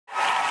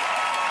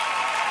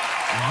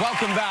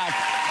Welcome back.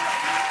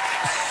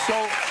 So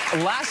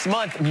last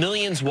month,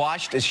 millions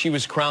watched as she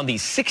was crowned the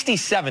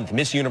 67th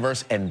Miss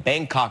Universe in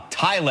Bangkok,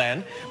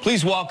 Thailand.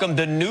 Please welcome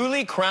the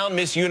newly crowned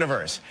Miss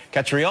Universe,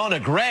 CATRIONA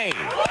Gray.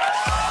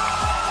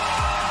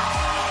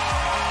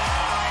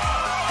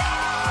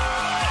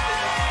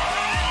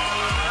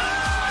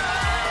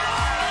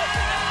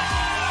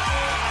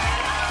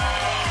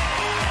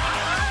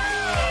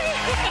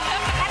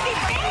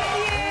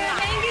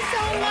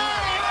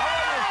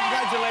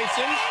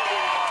 Congratulations.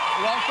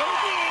 Welcome.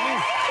 Thank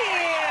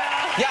you.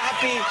 Yeah,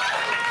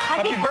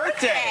 happy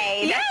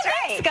birthday. That's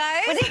right.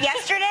 Guys. Was it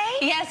yesterday?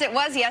 Yes, it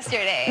was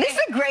yesterday. This is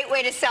a great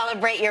way to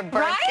celebrate your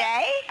birthday.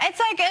 Right? It's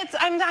like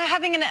I'm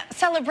having a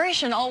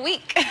celebration all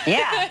week.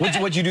 Yeah.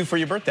 What'd you do for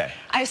your birthday?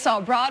 I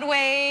saw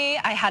Broadway.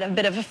 I had a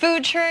bit of a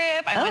food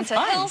trip. I went to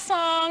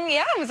Hillsong.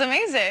 Yeah, it was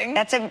amazing.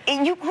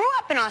 And you grew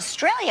up in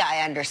Australia,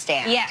 I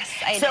understand. Yes,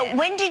 I did. So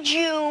when did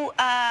you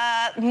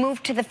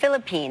move to the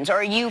Philippines? Or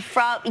are you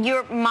from,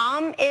 your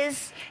mom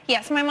is?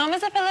 Yes, my mom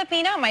is a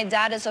Filipino. My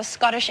dad is a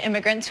Scottish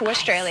immigrant to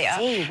Australia. I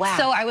see. Wow.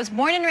 So I was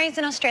born and raised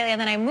in Australia, and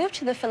then I moved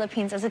to the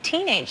Philippines as a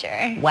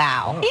teenager.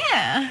 Wow.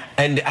 Yeah.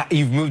 And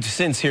you've moved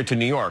since here to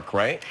New York,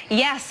 right?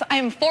 Yes,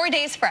 I'm 4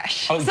 days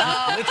fresh. Oh, so.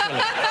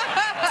 literally.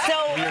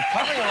 So You're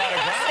covering a lot of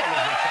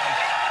ground.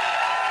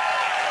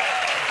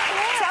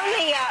 tell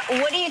me,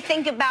 what do you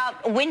think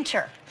about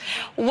winter?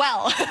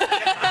 Well,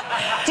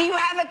 do you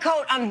have a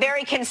coat? I'm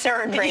very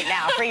concerned right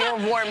now for your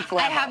warmth level.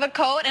 I have a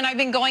coat, and I've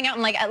been going out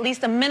in like at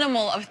least a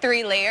minimal of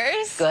 3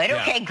 layers. Good,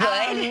 Yeah. okay,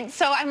 good.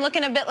 So I'm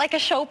looking a bit like a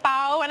show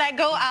pao when I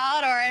go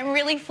out, or I'm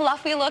really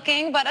fluffy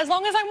looking, but as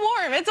long as I'm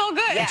warm, it's all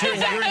good. Yeah.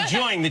 You're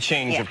enjoying the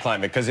change of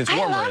climate because it's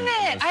warmer. I love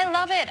it. I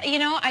love it. You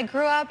know, I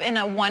grew up in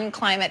a one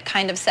climate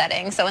kind of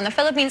setting. So in the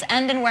Philippines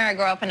and in where I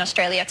grew up in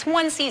Australia, it's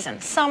one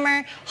season: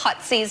 summer,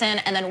 hot season,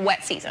 and then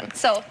wet season.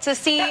 So to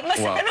see... That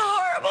must have been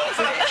horrible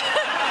for you.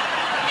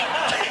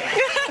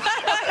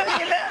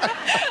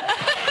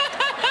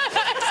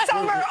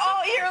 Summer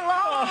all year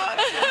long.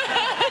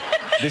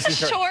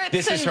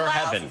 This is her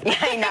heaven.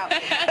 I know.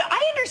 But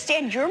I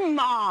understand your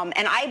mom,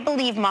 and I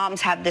believe moms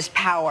have this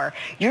power.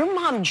 Your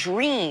mom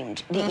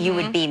dreamed that you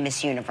would be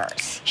Miss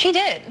Universe. She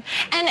did.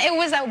 And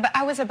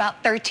I was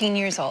about 13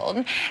 years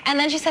old. And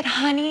then she said,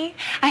 honey,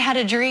 I had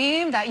a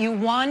dream that you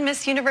won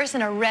Miss Universe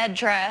in a red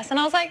dress. And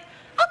I was like,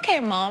 okay,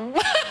 Mom.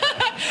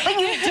 But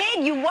you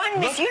did. You won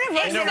Miss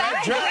Universe in a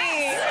red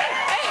dress.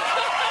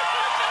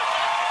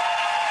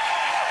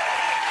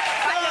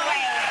 By the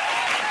way,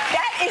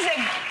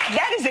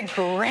 that is a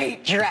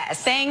great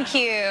dress. Thank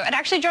you. It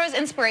actually draws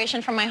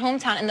inspiration from my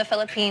hometown in the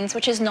Philippines,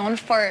 which is known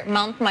for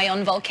Mount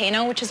Mayon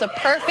volcano, which is a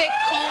perfect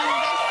cone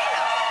volcano.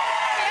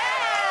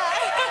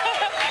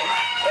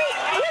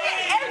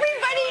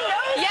 Everybody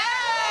knows.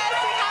 Yes,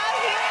 we have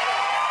here.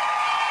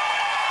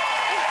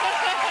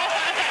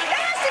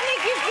 That has to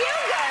make you feel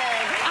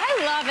good. I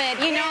love it.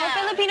 You know,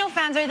 Filipino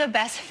fans are the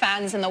best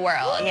fans in the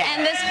world. Yeah.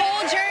 And this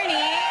whole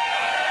journey,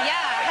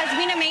 has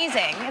been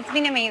amazing. It's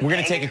been amazing. We're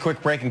going to take a quick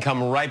break and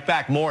come right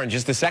back. More in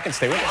just a second.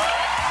 Stay with us.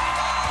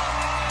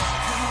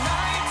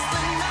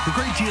 For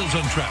great deals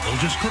on travel,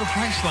 just go to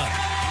Priceline.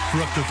 For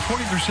up to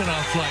 40%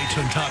 off flights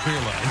on top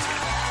airlines.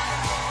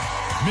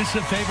 Miss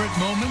a favorite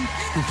moment,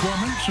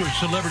 performance, or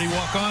celebrity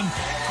walk-on?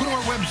 Go to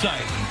our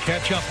website and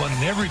catch up on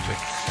everything.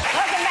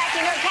 Welcome back.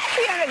 You know,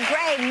 CATRIONA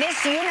Gray, Miss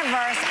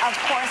Universe, of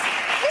course,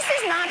 this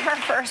is not her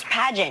first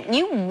pageant.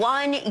 You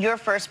won your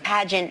first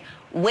pageant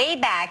way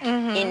back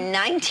in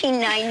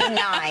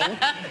 1999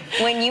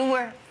 when you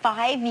were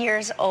 5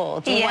 years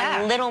old. You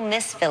won Little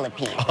Miss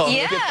Philippines. Oh, look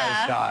at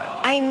that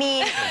shot. I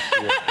mean,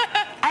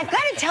 I've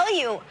got to tell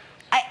you,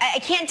 I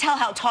can't tell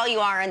how tall you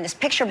are in this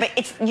picture, but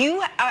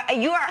you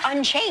are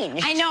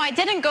unchanged. I know. I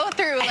didn't go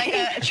through like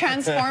a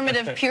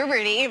transformative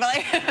puberty,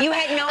 but you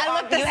had no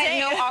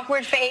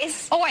awkward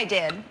face. Oh, I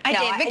did. I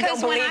did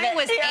because when I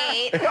was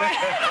 8.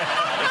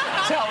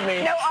 Tell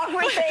me. No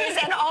awkward face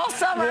and all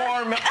summer.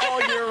 Warm all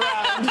year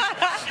round.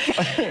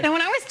 Now,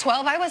 when I was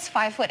 12, I was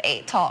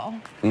 5'8" tall.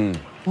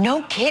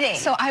 No kidding.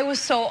 So I was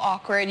so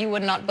awkward, you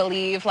would not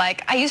believe.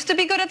 Like, I used to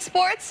be good at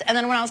sports, and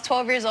then when I was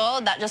 12 years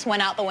old, that just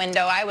went out the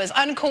window. I was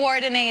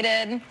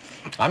uncoordinated.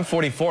 I'm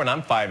 44 and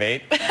I'm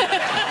 5'8".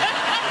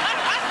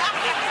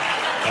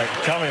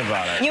 Tell me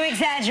about it. You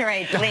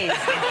exaggerate, please.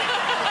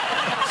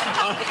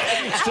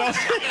 So,